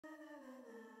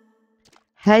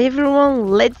Hi everyone,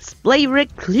 let's play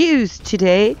Recluse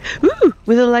today. Ooh,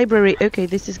 with a library. Okay,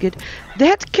 this is good.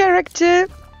 That character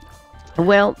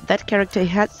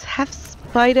has half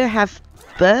spider, half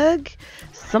bug,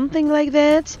 something like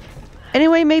that.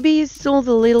 Anyway, maybe you saw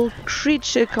the little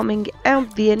creature coming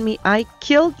out the enemy I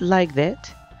killed like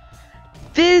that.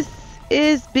 This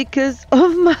is because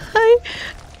of my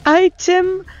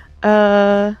item.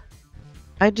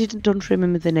 I don't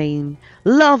remember the name.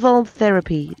 Larval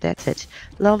therapy. That's it.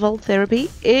 Larval therapy.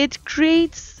 It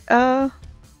creates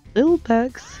little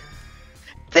bugs.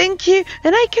 Thank you.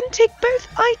 And I can take both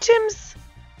items.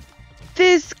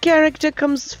 This character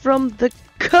comes from the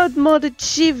Godmode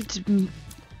Achieved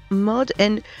mod,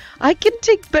 and I can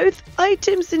take both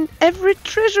items in every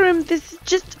treasure room. This is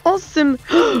just awesome.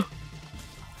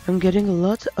 I'm getting a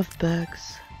lot of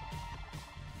bugs.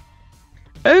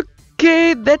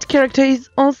 Okay, that character is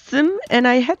awesome, and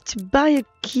I had to buy a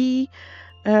key.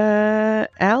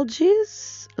 Algae,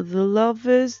 the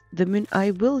lovers, the moon.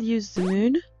 I will use the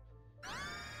moon.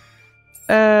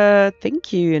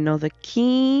 Thank you. Another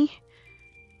key.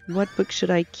 What book should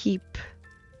I keep?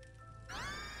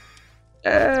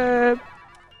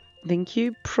 Thank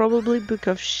you. Probably Book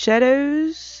of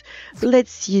Shadows.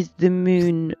 Let's use the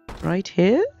moon right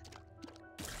here.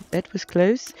 That was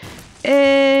close.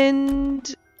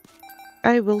 And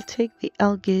I will take the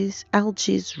algae's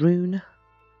rune.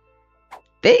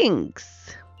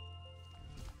 Thanks.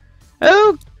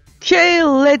 Okay,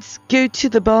 let's go to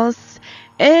the boss.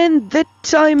 And the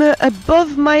timer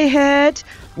above my head.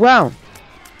 Wow.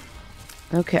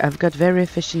 Okay, I've got very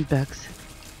efficient bugs.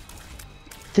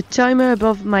 The timer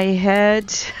above my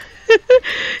head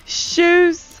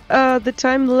shows the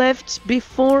time left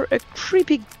before a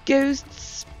creepy ghost,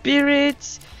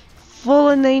 spirit,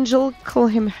 fallen angel, call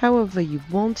him however you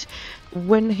want,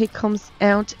 when he comes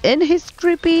out, and he's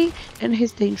creepy and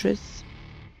he's dangerous.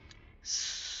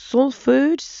 Soul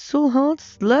food, soul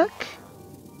hearts, luck.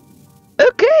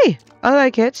 Okay, I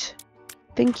like it.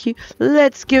 Thank you.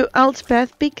 Let's go alt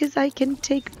path because I can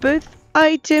take both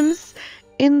items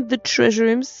in the treasure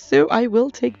rooms, so I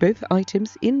will take both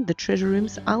items in the treasure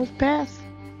rooms alt path.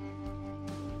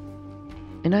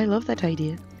 And I love that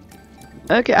idea.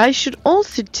 Okay, I should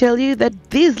also tell you that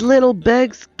these little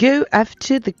bugs go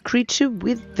after the creature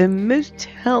with the most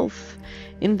health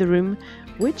in the room,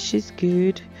 which is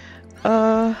good.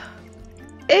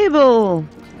 Abel!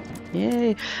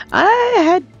 Yay. I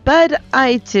had bad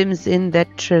items in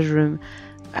that treasure room.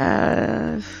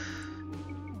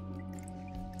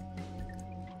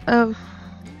 Oh.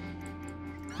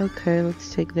 Okay,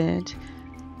 let's take that.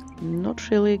 Not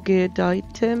really a good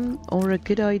item or a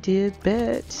good idea,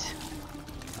 but...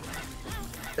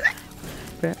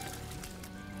 crap.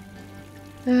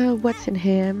 What's in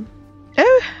here?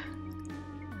 Oh!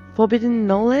 Forbidden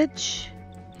knowledge.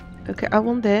 Okay, I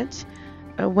want that.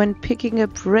 When picking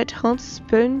up red hot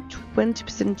spawn,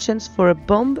 20% chance for a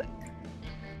bomb,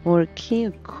 or a key,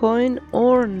 a coin,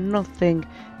 or nothing.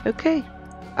 Okay,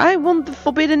 I want the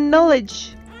forbidden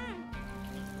knowledge.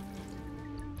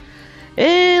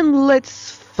 And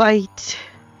let's fight.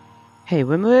 Hey,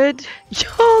 Wormwood,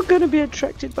 you're gonna be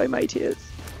attracted by my tears.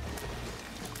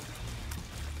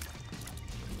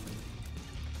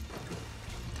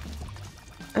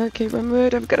 Okay,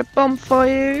 Wormwood, I've got a bomb for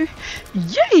you.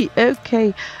 Yay!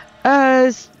 Okay.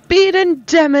 Speed and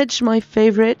damage, my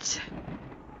favorite.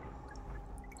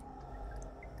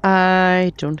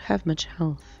 I don't have much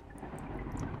health.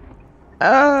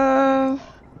 Eye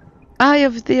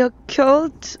of the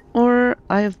Occult or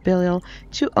Eye of Belial.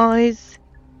 2 eyes.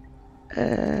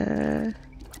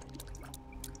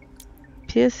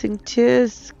 Piercing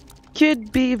tears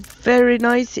could be very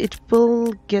nice. It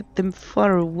will get them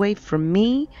far away from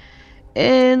me,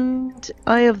 and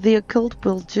Eye of the Occult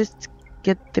will just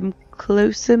get them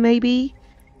closer maybe.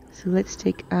 So let's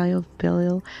take Eye of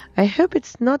Belial. I hope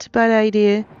it's not a bad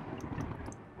idea,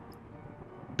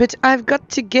 but I've got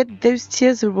to get those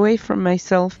tears away from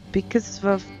myself because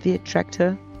of the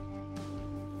attractor.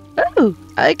 Oh,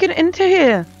 I can enter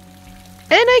here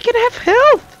and I can have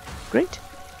health. Great.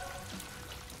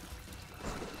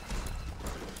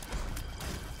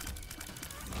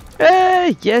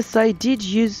 Yes, I did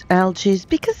use algae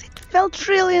because it felt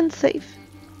really unsafe.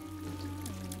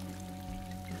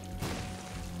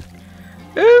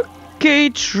 Okay,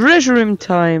 treasure room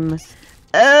time.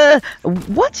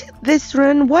 What is this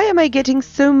run? Why am I getting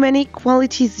so many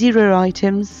quality 0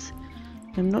 items?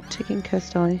 I'm not taking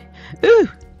Cursed Eye. Ooh,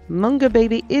 Manga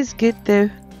Baby is good though.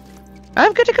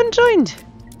 I've got a conjoined.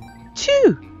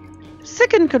 2.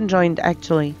 Second conjoined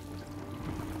actually.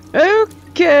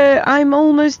 Okay, I'm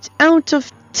almost out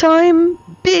of time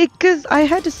because I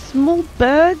had a small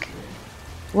bug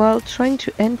while trying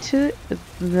to enter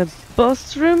the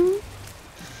boss room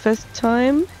first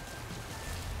time,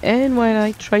 and when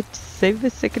I tried to save the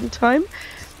second time,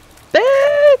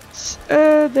 but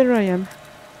there I am.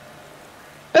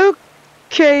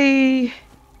 Okay,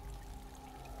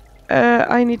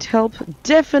 I need help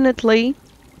definitely.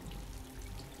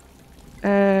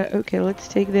 Okay, let's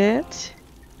take that,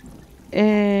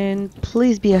 and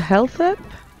please be a health up.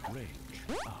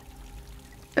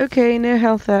 Okay, no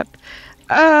health up.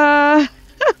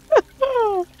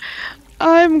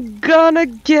 I'm gonna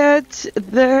get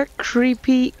the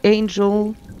creepy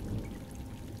angel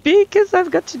because I've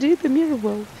got to do the mirror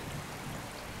world.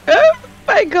 Oh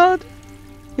my god!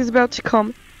 He's about to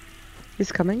come.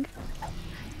 He's coming.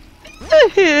 There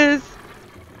he is!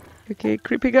 Okay,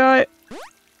 creepy guy.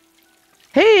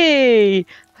 Hey!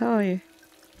 How are you?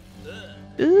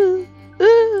 Ooh,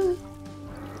 ooh.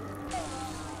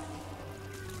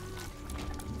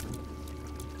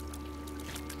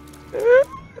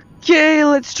 Okay,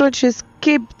 let's try to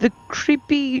escape the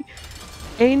creepy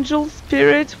angel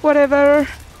spirit, whatever.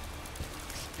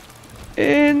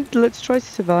 And let's try to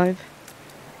survive.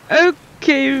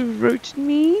 Okay, rotten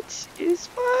meat is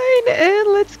fine,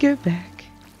 and let's go back.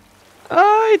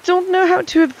 I don't know how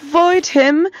to avoid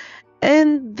him,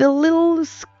 and the little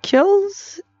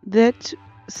skulls that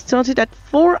started at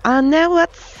 4 are now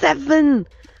at 7.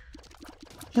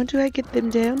 How do I get them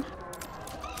down?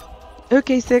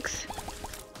 Okay, 6.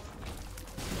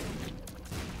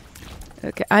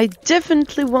 Okay, I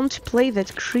definitely want to play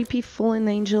that creepy fallen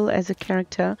angel as a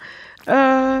character.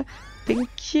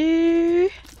 Thank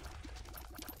you.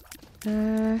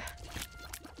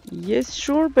 Yes,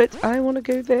 sure, but I want to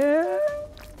go there.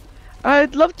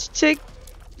 I'd love to take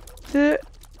a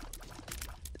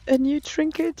new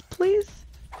trinket, please.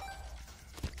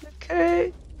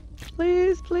 Okay,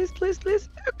 please, please, please, please.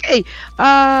 Okay,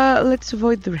 let's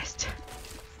avoid the rest.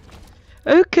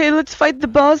 Okay, let's fight the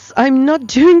boss. I'm not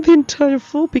doing the entire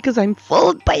fall because I'm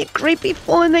followed by a creepy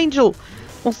fallen angel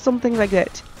or something like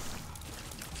that.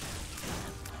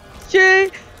 Yay!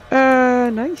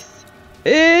 Nice.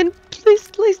 And please,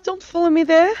 please don't follow me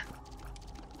there.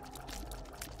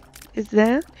 Is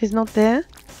there? He's not there.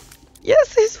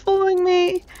 Yes, he's following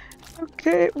me.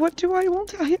 Okay, what do I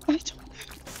want? I don't know.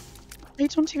 I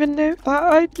don't even know.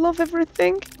 I'd love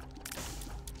everything.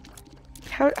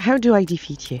 How do I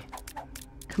defeat you?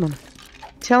 Come on,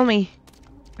 tell me.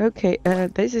 Okay,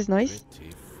 this is nice.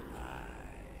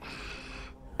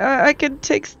 I can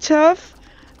take stuff.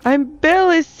 I'm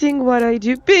barely seeing what I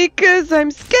do because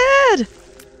I'm scared.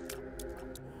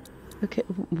 Okay,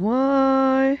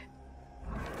 why?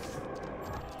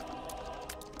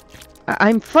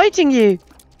 I'm fighting you.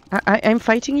 I'm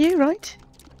fighting you, right?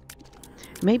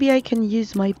 Maybe I can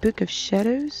use my Book of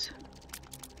Shadows.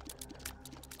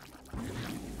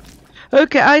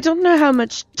 Okay, I don't know how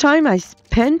much time I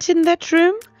spent in that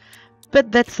room, but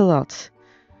that's a lot.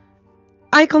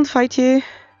 I can't fight you.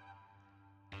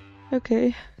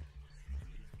 Okay.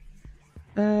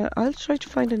 I'll try to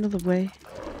find another way.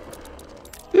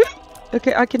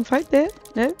 Okay, I can fight there.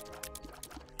 No?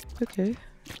 Okay.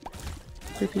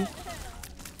 Creepy.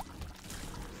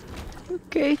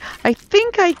 Okay, I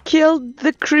think I killed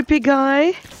the creepy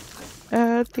guy.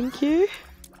 Thank you.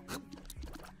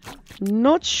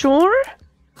 Not sure.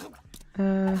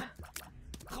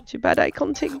 Too bad I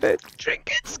can't take both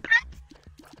trinkets.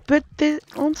 But there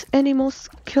aren't any more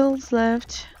skulls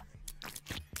left.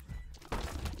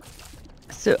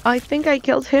 So I think I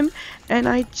killed him, and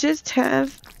I just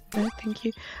have... Oh, thank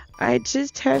you. I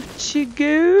just have to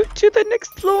go to the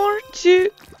next floor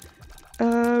to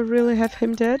really have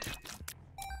him dead.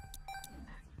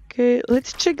 Okay,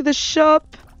 let's check the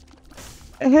shop.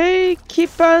 Hey,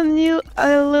 keep on you,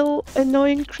 a little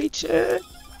annoying creature.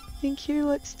 Thank you,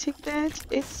 let's take that.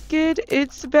 It's good,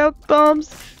 it's about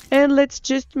bombs. And let's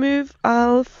just move.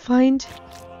 I'll find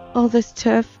all the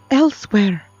stuff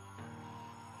elsewhere.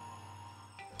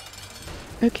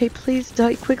 Okay, please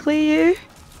die quickly, you.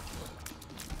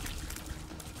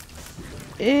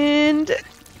 And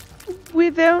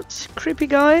without creepy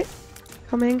guy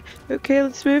coming. Okay,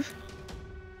 let's move.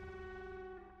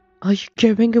 Are you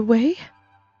going away?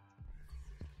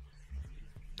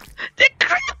 The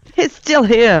creep is still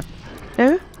here.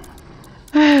 No?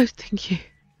 Oh, thank you.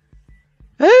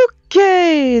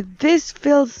 Okay, this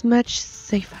feels much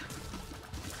safer.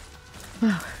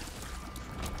 Wow.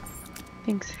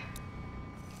 Thanks.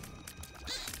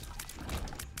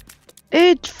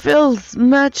 It feels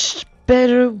much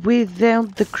better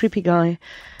without the creepy guy.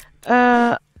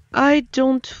 I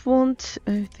don't want...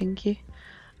 Oh, thank you.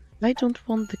 I don't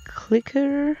want the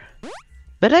clicker.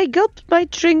 But I got my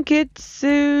trinket,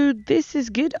 so this is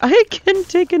good. I can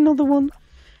take another one.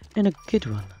 And a good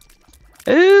one.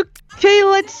 Okay,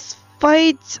 let's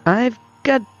fight. I've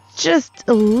got just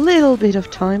a little bit of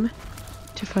time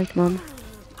to fight Mom.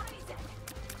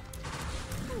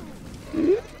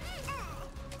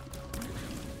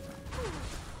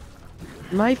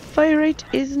 My fire rate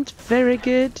isn't very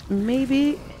good.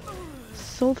 Maybe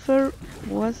sulfur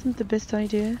wasn't the best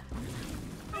idea.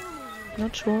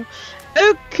 Not sure.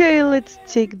 Okay, let's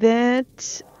take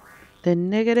that. The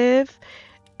negative.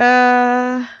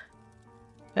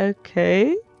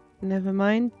 Okay. Never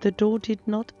mind. The door did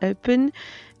not open.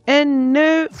 And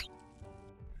no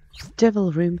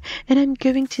devil room. And I'm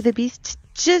going to the beast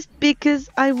just because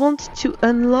I want to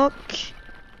unlock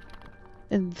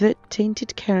the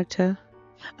tainted character.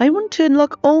 I want to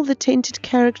unlock all the tainted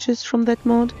characters from that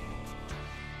mod.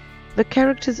 The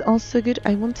characters are so good.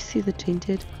 I want to see the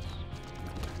tainted.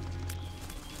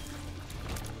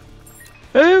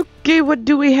 Okay, what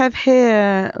do we have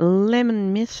here?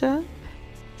 Lemon Misha.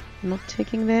 Not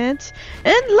taking that.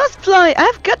 And Lost Fly.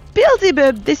 I've got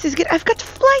Beelzebub. This is good. I've got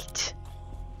Flight.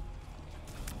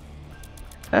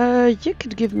 You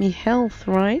could give me health,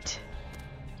 right?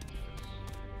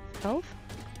 Health?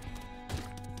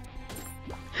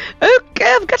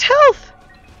 Okay, I've got health.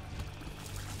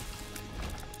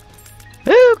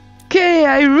 Okay,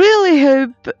 I really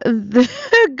hope the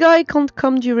guy can't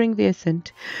come during the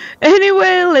ascent.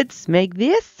 Anyway, let's make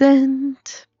the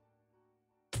ascent.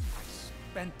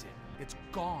 Spent it. It's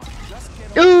gone. Just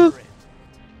get over it.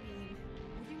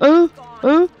 Oh.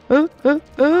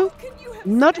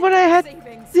 Not what I had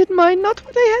in mind. Not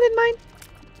what I had in mind.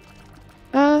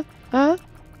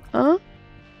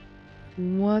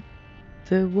 What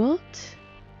the what?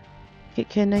 Okay,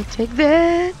 can I take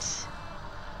that?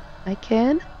 I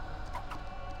can.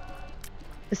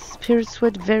 A spirit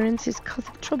sweat variance is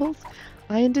causing troubles.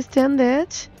 I understand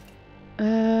that.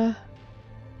 I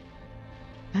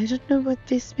don't know what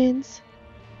this means.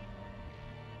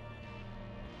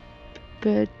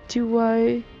 But do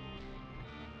I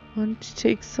want to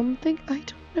take something? I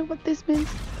don't know what this means.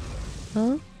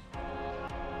 Huh?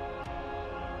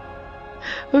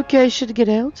 Okay, I should get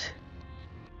out.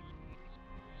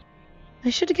 I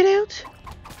should get out.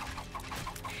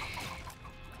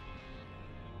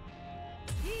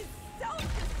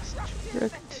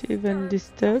 Destructive and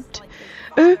disturbed.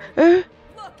 I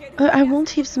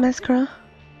won't use mascara.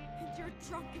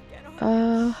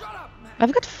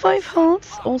 I've got 5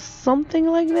 hearts or something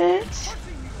like that.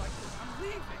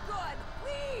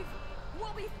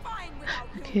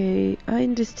 Okay, I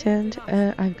understand.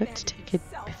 I've got to take it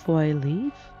before I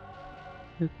leave.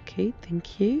 Okay,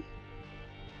 thank you.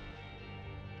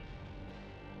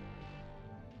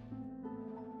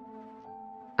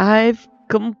 I've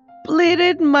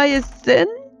completed my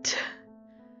ascent.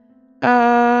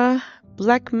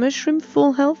 Black mushroom,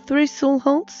 full health, 3 soul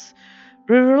hearts.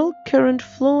 Rural current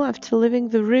flow after leaving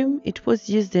the room it was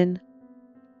used in.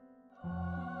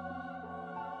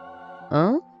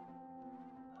 Huh?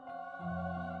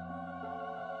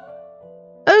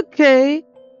 Okay.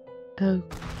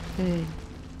 Okay.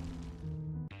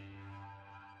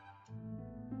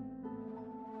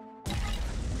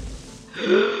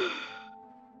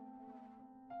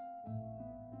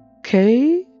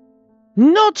 Okay.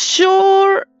 Not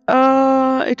sure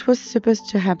it was supposed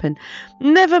to happen.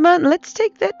 Never mind. Let's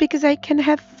take that because I can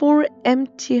have 4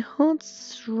 empty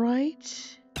hearts,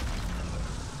 right?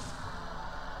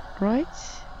 Right?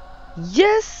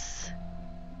 Yes!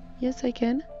 Yes, I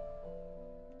can.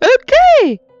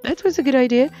 Okay! That was a good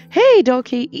idea. Hey,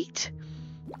 Darky, eat.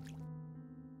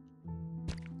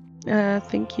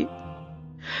 Thank you.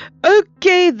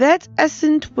 Okay, that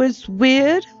ascent was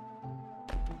weird.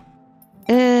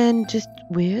 And just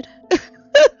weird.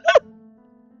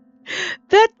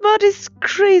 That mod is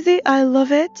crazy. I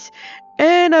love it.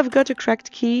 And I've got a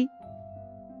cracked key.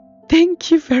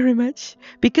 Thank you very much.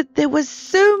 Because there was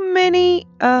so many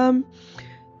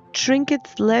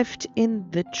trinkets left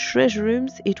in the treasure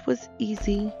rooms, it was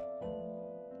easy.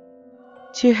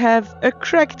 To have a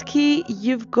cracked key,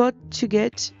 you've got to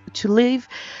get to leave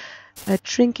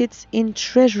trinkets in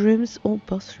treasure rooms or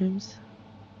boss rooms.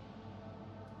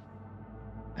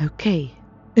 Okay.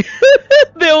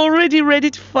 They're already ready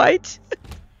to fight.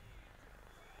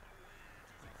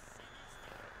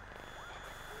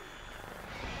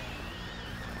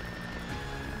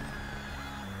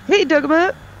 Hey,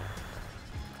 Dogma.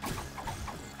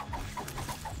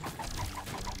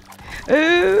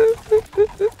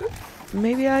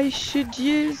 Maybe I should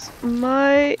use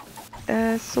my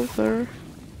sulfur.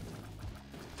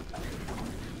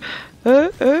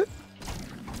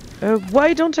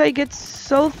 Why don't I get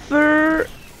sulfur,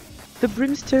 the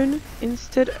brimstone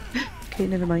instead? Okay,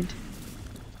 never mind.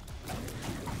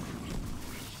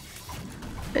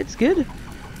 It's good.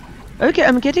 Okay,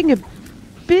 I'm getting a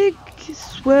big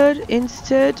sword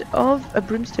instead of a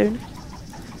brimstone.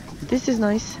 This is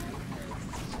nice.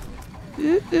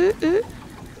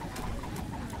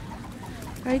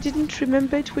 I didn't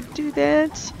remember it would do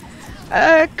that.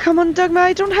 Come on, Dogma,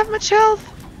 I don't have much health.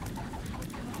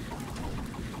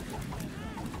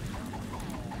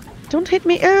 Don't hit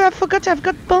me. Oh, I forgot I've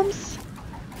got bombs.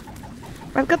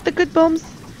 I've got the good bombs.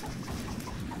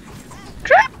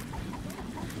 Crap!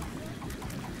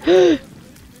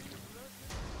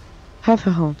 Half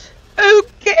a heart.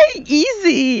 Okay,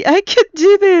 easy. I can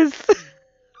do this.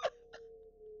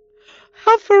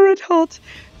 Half a red heart.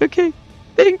 Okay.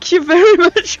 Thank you very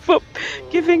much for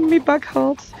giving me back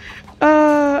hearts.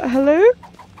 Hello?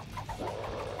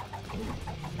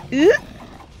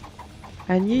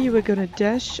 I knew you were gonna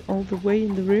dash all the way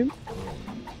in the room.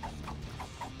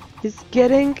 He's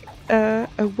getting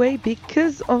away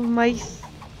because of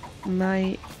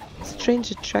my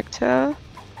strange attractor.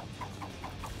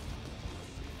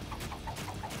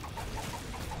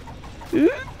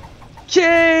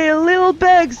 Okay, little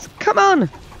bugs, come on!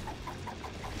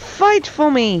 Fight for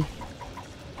me!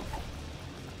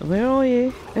 Where are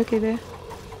you? Okay, there.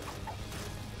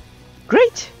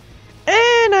 Great!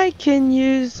 And I can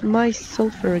use my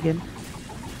sulfur again.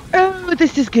 Oh,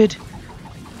 this is good.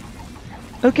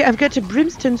 Okay, I've got a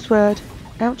brimstone sword.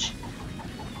 Ouch.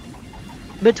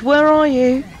 But where are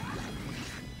you?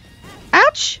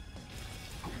 Ouch!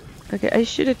 Okay, I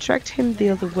should attract him the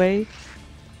other way.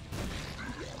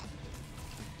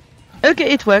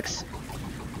 Okay, it works.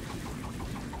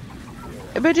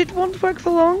 But it won't work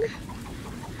for long.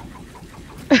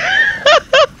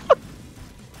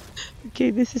 Okay,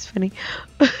 this is funny.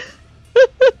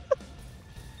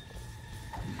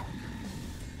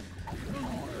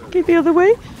 Okay, the other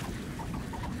way.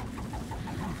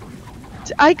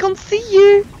 I can't see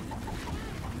you.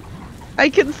 I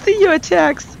can see your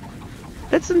attacks.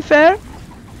 That's unfair.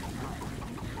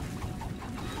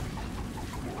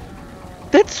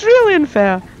 That's really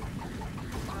unfair.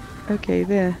 Okay,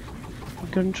 there. I'm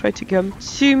gonna try to come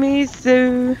to me,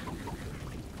 so...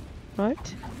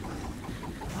 Right.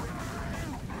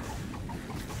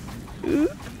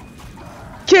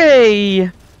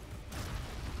 Okay!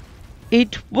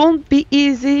 It won't be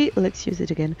easy. Let's use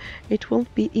it again. It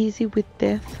won't be easy with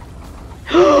death.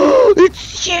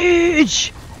 It's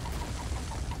huge!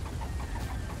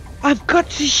 I've got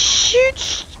a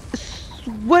huge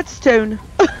whetstone.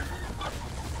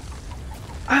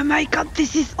 Oh my god,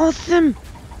 this is awesome!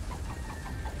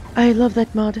 I love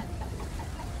that mod.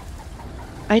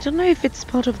 I don't know if it's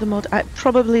part of the mod.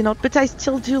 Probably not, but I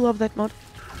still do love that mod.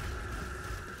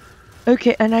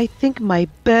 Okay, and I think my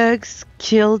bugs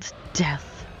killed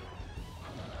Death.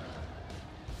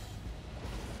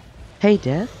 Hey,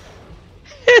 Death.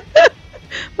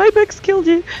 My bugs killed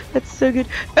you. That's so good.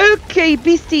 Okay,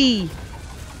 Beastie.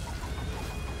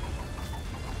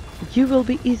 You will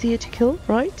be easier to kill,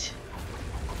 right?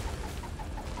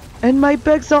 And my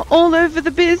bugs are all over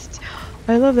the beast.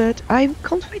 I love that. I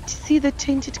can't wait to see the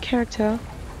tainted character.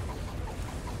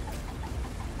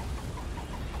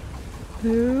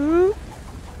 Ooh.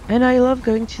 And I love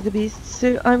going to the beast,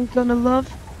 so I'm gonna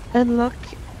love and unlock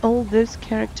all those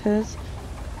characters.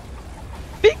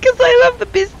 Because I love the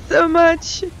beast so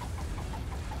much.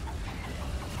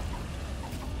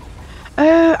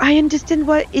 Oh, I understand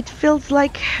why it feels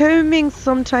like homing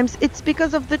sometimes. It's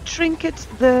because of the trinket,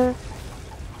 the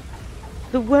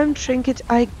worm trinket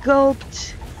I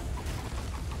gulped.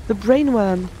 The brain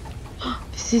worm.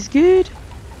 This is good.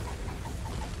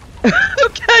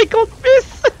 Okay, I can't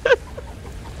miss.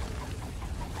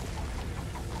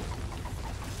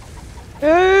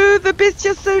 Oh, the beast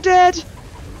is so dead.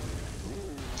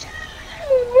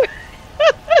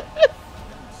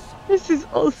 This is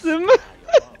awesome.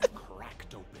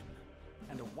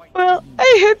 Well,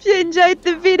 I hope you enjoyed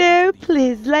the video.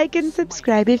 Please like and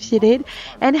subscribe if you did.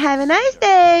 And have a nice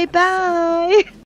day. Bye.